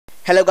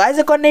Hello guys,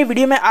 एक और नई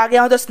वीडियो में आ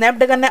गया हूं। तो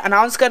स्नैपड्रैगन ने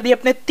अनाउंस कर दिए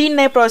अपने 3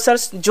 नए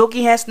प्रोसेसर्स जो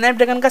कि हैं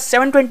स्नैपड्रैगन का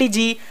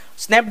 720G,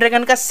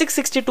 स्नैपड्रैगन का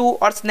 662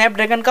 और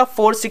स्नैपड्रैगन का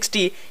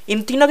 460।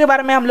 इन तीनों के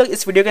बारे में हम लोग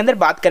इस वीडियो के अंदर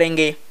बात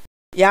करेंगे।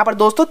 यहाँ पर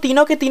दोस्तों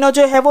तीनों के तीनों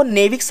जो है वो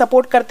नेविक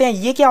सपोर्ट करते हैं।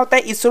 ये क्या होता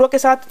है, इसरो के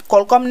साथ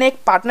क्वालकॉम ने एक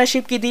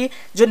पार्टनरशिप की थी।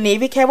 जो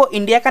नेविक है वो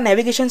इंडिया का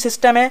नेविगेशन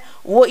सिस्टम है,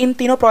 वो इन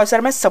तीनों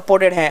प्रोसेसर में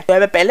सपोर्टेड है।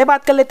 तो पहले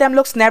बात कर लेते हैं हम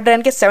लोग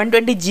स्नैपड्रैगन के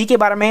 720G के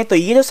बारे में। तो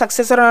ये जो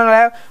सक्सेसर होने वाला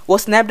है वो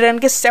स्नैपड्रैगन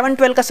के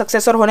 712 का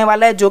सक्सेसर होने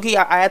वाला है, जो कि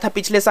आया था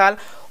पिछले साल।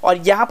 और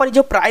यहाँ पर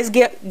जो प्राइस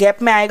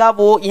गैप में आएगा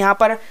वो यहाँ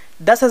पर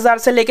 10,000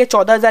 से लेकर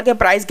 14,000 के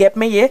प्राइस गैप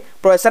में ये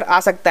प्रोसेसर आ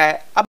सकता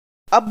है।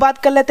 अब बात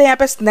कर लेते हैं यहाँ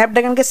पे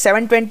स्नैपड्रैगन के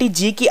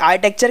 720G की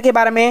आर्किटेक्चर के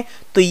बारे में।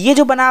 तो ये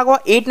जो बना हुआ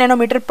 8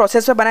 नैनोमीटर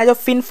प्रोसेस पे बना है, जो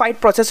FinFET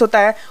प्रोसेस होता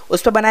है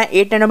उस पर बना है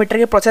 8 नैनोमीटर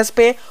के प्रोसेस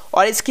पे।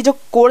 और इसकी जो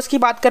कोर्स की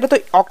बात करें तो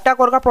ऑक्टा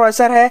कोर का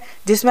प्रोसेसर है,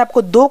 जिसमें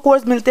आपको 2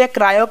 कोर्स मिलते हैं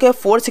क्रायो के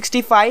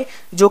 465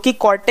 जो कि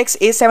कॉर्टेक्स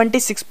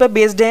A76 पे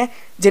बेस्ड हैं,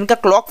 जिनका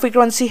क्लॉक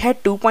फ्रीक्वेंसी है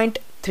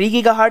 2.3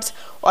 गीगाहर्ट्ज़।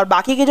 और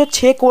बाकी के जो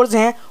 6 कोर्स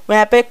हैं वो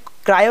यहाँ पे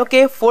क्रायो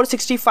के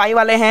 465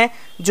 वाले हैं,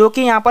 जो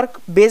कि यहाँ पर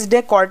बेस्ड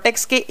है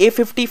कॉर्टेक्स के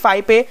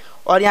A55 पे,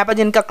 और यहाँ पर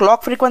जिनका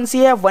क्लॉक फ्रीक्वेंसी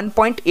है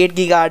 1.8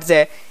 गीगाहर्ट्ज़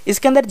है।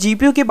 इसके अंदर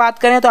जीपीयू की बात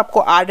करें तो आपको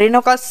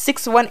आर्डिनो का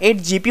 618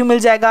 जीपीयू मिल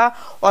जाएगा।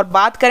 और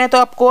बात करें तो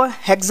आपको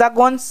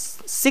हेक्सागॉन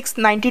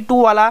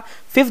 692 वाला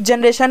 5th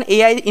जनरेशन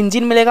AI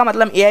इंजन मिलेगा,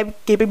 मतलब AI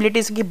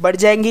कैपेबिलिटीज़ की बढ़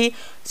जाएंगी।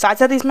 साथ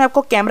साथ इसमें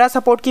आपको कैमरा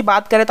सपोर्ट की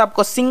बात करें तो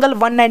आपको सिंगल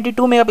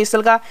 192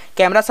 मेगापिक्सल का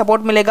कैमरा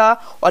सपोर्ट मिलेगा।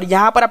 और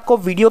यहाँ पर आपको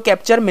वीडियो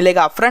कैप्चर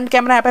मिलेगा। फ्रंट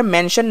कैमरा यहाँ पर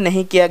मेंशन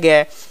नहीं किया गया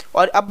है।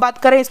 और अब बात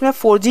करें इसमें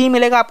 4G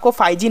मिलेगा, आपको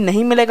 5G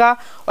नहीं मिलेगा।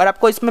 और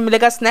आपको इसमें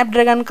मिलेगा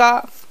स्नैपड्रैगन का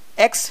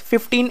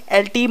X11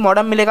 LTE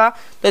मॉडम मिलेगा।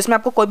 तो इसमें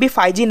आपको कोई भी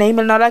 5G नहीं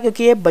मिलने वाला,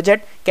 क्योंकि ये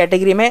बजट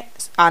कैटेगरी में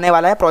आने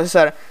वाला है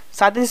प्रोसेसर।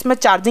 साथ ही इसमें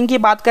चार्जिंग की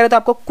बात करें तो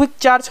आपको क्विक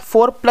चार्ज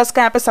 4+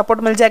 का यहाँ पे सपोर्ट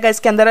मिल जाएगा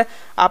इसके अंदर।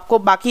 आपको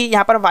बाकी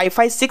यहाँ पर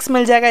Wi-Fi 6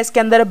 मिल जाएगा इसके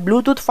अंदर,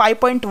 ब्लूटूथ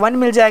 5.1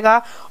 मिल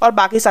जाएगा और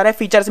बाकी सारे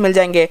फीचर्स मिल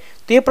जाएंगे।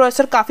 तो ये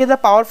प्रोसेसर काफ़ी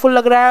ज़्यादा पावरफुल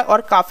लग रहा है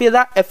और काफ़ी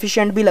ज़्यादा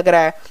एफिशिएंट भी लग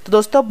रहा है। तो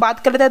दोस्तों बात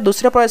कर लेते हैं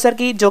दूसरे प्रोसेसर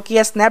की, जो कि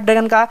है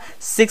स्नैपड्रैगन का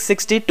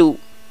 662।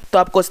 तो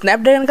आपको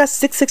स्नैपड्रैगन का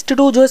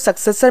 662 जो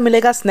सक्सेसर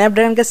मिलेगा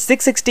स्नैपड्रैगन के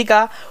 660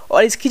 का।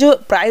 और इसकी जो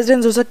प्राइस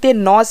रेंज हो सकती है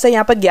 9 से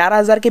यहाँ पर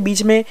 11,000 के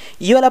बीच में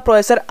ये वाला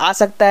प्रोसेसर आ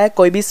सकता है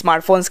कोई भी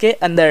स्मार्टफोन्स के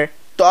अंदर।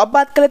 तो अब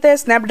बात कर लेते हैं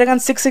स्नैपड्रैगन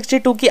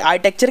 662 की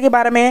आर्किटेक्चर के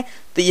बारे में।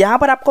 तो यहाँ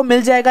पर आपको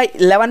मिल जाएगा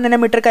 11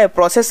 नैनोमीटर का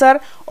प्रोसेसर,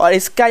 और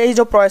इसका ये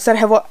जो प्रोसेसर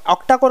है वो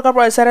ऑक्टा कोर का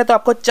प्रोसेसर है। तो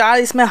आपको 4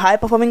 इसमें हाई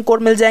परफॉर्मिंग कोर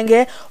मिल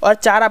जाएंगे और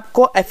 4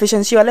 आपको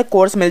एफिशिएंसी वाले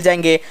कोर्स मिल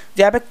जाएंगे।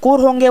 जो यहाँ पे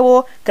कोर होंगे वो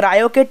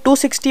क्रायो के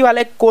 260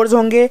 वाले कोर्स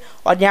होंगे।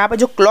 और यहाँ पे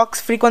जो क्लॉक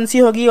फ्रीक्वेंसी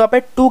होगी वहाँ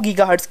पे 2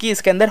 गीगाहर्ट्ज़ की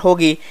इसके अंदर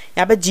होगी।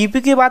 यहाँ पे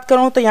जीपीयू की बात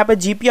करूँ तो यहाँ पे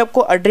जीपीयू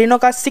आपको आर्डिनो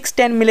का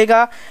 610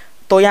 मिलेगा।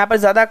 तो यहाँ पर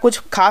ज़्यादा कुछ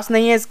खास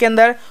नहीं है इसके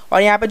अंदर।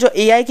 और यहाँ पे जो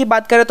AI की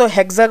बात करें तो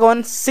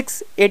हेक्सागॉन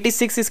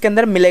 686 इसके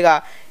अंदर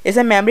मिलेगा।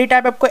 इसमें मेमोरी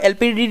टाइप आपको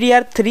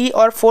LPDDR3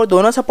 और 4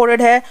 दोनों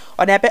सपोर्टेड है।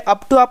 और यहाँ पे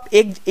अप टू आप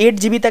 8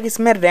 GB तक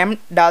इसमें रैम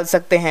डाल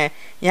सकते हैं।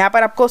 यहाँ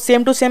पर आपको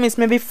सेम टू सेम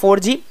इसमें भी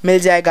 4G मिल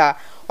जाएगा।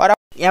 और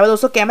यहाँ पर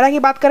दोस्तों कैमरा की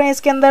बात करें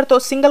इसके अंदर तो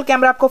सिंगल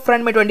कैमरा आपको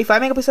फ्रंट में 25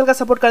 मेगापिक्सल का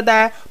सपोर्ट करता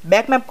है,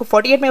 बैक में आपको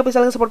 48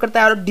 मेगापिक्सल का सपोर्ट करता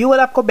है, और ड्यूअल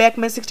आपको बैक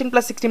में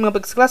 16+16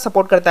 मेगापिक्सल का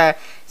सपोर्ट करता है।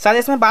 साथ ही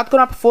इसमें बात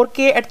करूँ आप 4K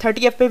एट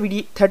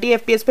 30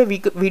 FPS पे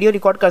वीडियो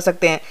रिकॉर्ड कर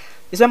सकते हैं।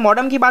 इसमें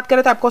मॉडम की बात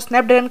करें तो आपको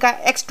स्नैपड्रैगन का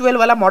X12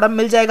 वाला मॉडम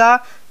मिल जाएगा।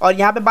 और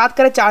यहाँ पे बात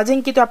करें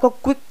चार्जिंग की तो आपको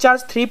क्विक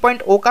चार्ज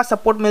 3.0 का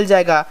सपोर्ट मिल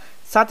जाएगा।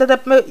 साथ ही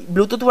आपको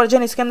ब्लूटूथ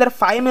वर्जन इसके अंदर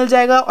 5 मिल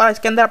जाएगा, और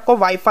इसके अंदर आपको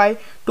Wi-Fi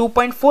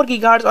 2.4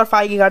 गीगाहर्ट्ज़ और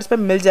 5 गीगाहर्ट्ज़ पे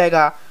मिल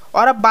जाएगा।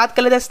 और अब बात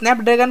कर लेते हैं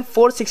स्नैपड्रैगन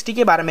 460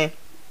 के बारे में।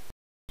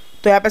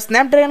 तो यहाँ पे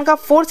स्नैपड्रैगन का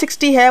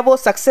 460 है वो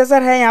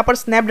सक्सेसर है यहाँ पर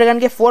स्नैपड्रैगन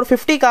के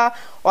 450 का।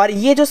 और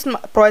ये जो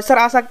प्रोसेसर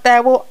आ सकता है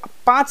वो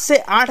 5 से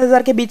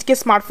 8,000 के बीच के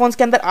स्मार्टफोन्स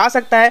के अंदर आ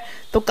सकता है।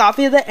 तो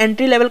काफ़ी ज़्यादा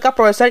एंट्री लेवल का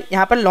प्रोसेसर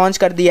यहाँ पर लॉन्च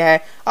कर दिया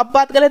है। अब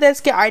बात कर लेते हैं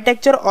इसके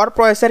आर्किटेक्चर और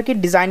प्रोसेसर की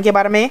डिज़ाइन के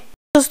बारे में।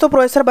 दोस्तों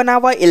प्रोसेसर बना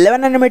हुआ है 11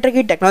 नैनोमीटर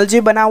की टेक्नोलॉजी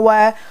बना हुआ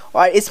है।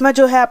 और इसमें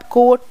जो है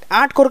आपको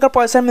 8 कोर का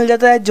प्रोसेसर मिल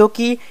जाता है, जो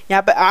कि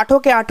यहाँ पे 8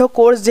 के 8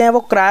 कोर्स जो हैं वो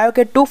क्रायो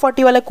के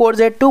 240 वाले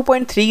कोर्स है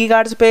 2.3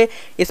 गीगाहर्ट्ज़ पे।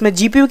 इसमें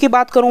जीपीयू की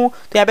बात करूँ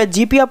तो यहाँ पे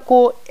जीपीयू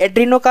आपको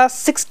एड्रीनो का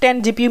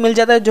 610 जीपीयू मिल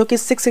जाता है, जो कि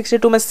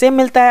 662 में सेम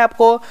मिलता है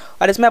आपको।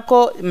 और इसमें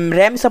आपको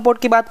रैम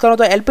सपोर्ट की बात करूँ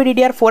तो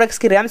LPDDR4X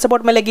की रैम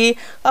सपोर्ट मिलेगी,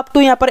 अप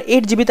टू यहाँ पर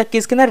 8 GB तक की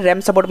इसके अंदर रैम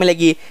सपोर्ट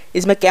मिलेगी।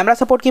 इसमें कैमरा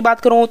सपोर्ट की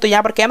बात करूँ तो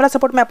यहाँ पर कैमरा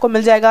सपोर्ट में आपको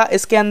मिल जाएगा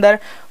इसके अंदर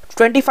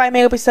 25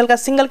 मेगापिक्सल का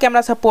सिंगल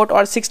कैमरा सपोर्ट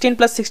और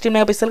 16+16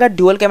 मेगापिक्सल का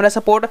ड्यूअल कैमरा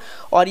सपोर्ट।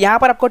 और यहाँ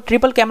पर आपको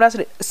ट्रिपल कैमरा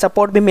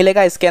सपोर्ट भी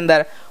मिलेगा इसके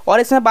अंदर। और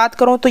इसमें बात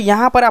करूँ तो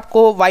यहाँ पर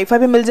आपको Wi-Fi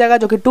भी मिल जाएगा,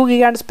 जो कि 2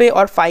 गीगाहर्ट्ज़ पे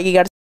और 5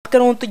 गीगाहर्ट्ज़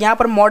करूँ तो यहाँ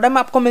पर मॉडम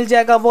आपको मिल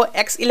जाएगा वो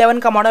X11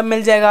 का मॉडम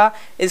मिल जाएगा।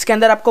 इसके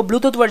अंदर आपको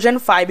ब्लूटूथ वर्जन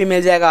 5 भी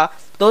मिल जाएगा।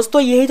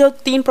 दोस्तों यही जो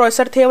 3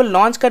 प्रोसेसर थे वो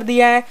लॉन्च कर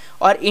दिया है,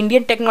 और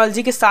इंडियन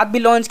टेक्नोलॉजी के साथ भी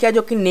लॉन्च किया,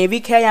 जो कि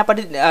नेविक है यहाँ पर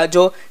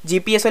जो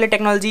GPS वाली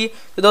टेक्नोलॉजी।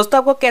 तो दोस्तों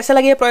आपको कैसा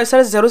लगे ये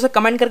प्रोसेसर ज़रूर से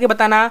कमेंट करके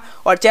बताना,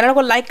 और चैनल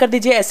को लाइक कर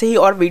दीजिए ऐसे ही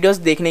और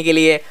वीडियोज़ देखने के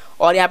लिए।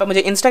 और यहाँ पर मुझे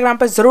इंस्टाग्राम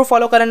पर ज़रूर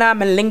फॉलो करना,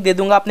 मैं लिंक दे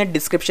दूँगा अपने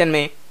डिस्क्रिप्शन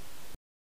में।